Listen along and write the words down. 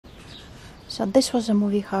So this was a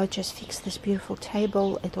movie how I just fixed this beautiful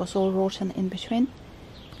table. It was all rotten in between,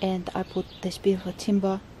 and I put this beautiful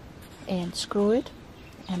timber and screw it,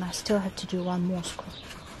 and I still have to do one more screw.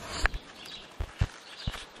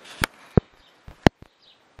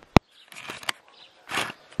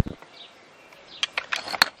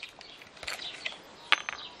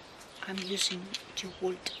 I'm using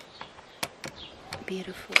DeWalt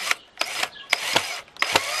beautiful,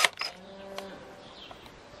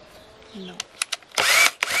 no,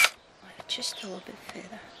 just a little bit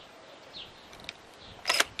further.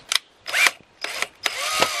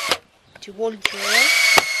 DeWalt drawer,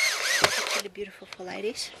 it's really beautiful for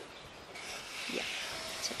ladies. Yeah,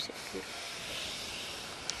 it's absolutely beautiful.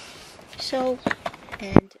 So,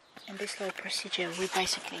 and in this little procedure, we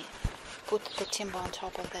basically put the timber on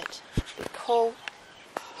top of that big hole.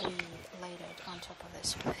 We laid it on top of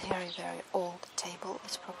this very, very old table.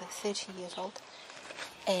 It's probably 30 years old.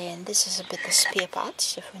 And this is a bit the spare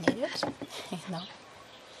parts if we need it. You know.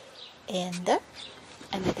 And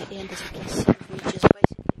at the end, as you can see, we just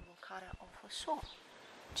basically will cut it off a saw.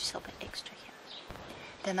 Just a little bit extra here.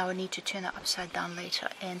 Then I will need to turn it upside down later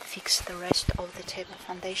and fix the rest of the table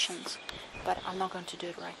foundations. But I'm not going to do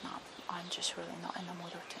it right now. I'm just really not in the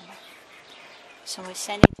mood of doing it. So we're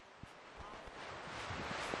sanding.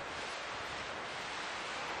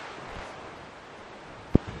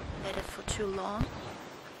 Let it for too long.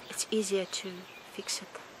 It's easier to fix it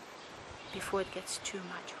before it gets too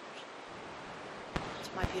much. It's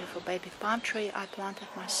my beautiful baby palm tree I planted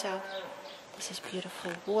myself. This is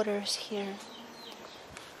beautiful waters here,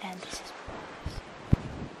 and this is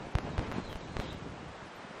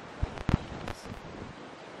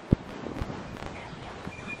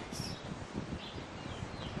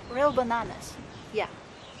real bananas. Yeah,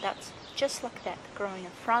 that's just like that, growing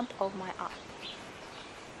in front of my eye.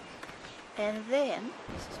 And then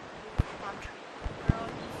this is my palm tree.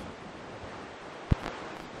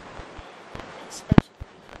 It's absolutely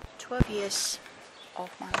 12 years of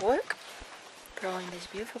my work growing this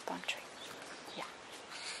beautiful palm tree. Yeah.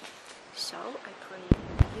 So I created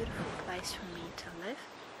a beautiful place for me to live.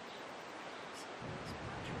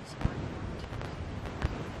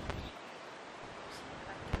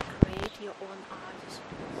 Create your own art.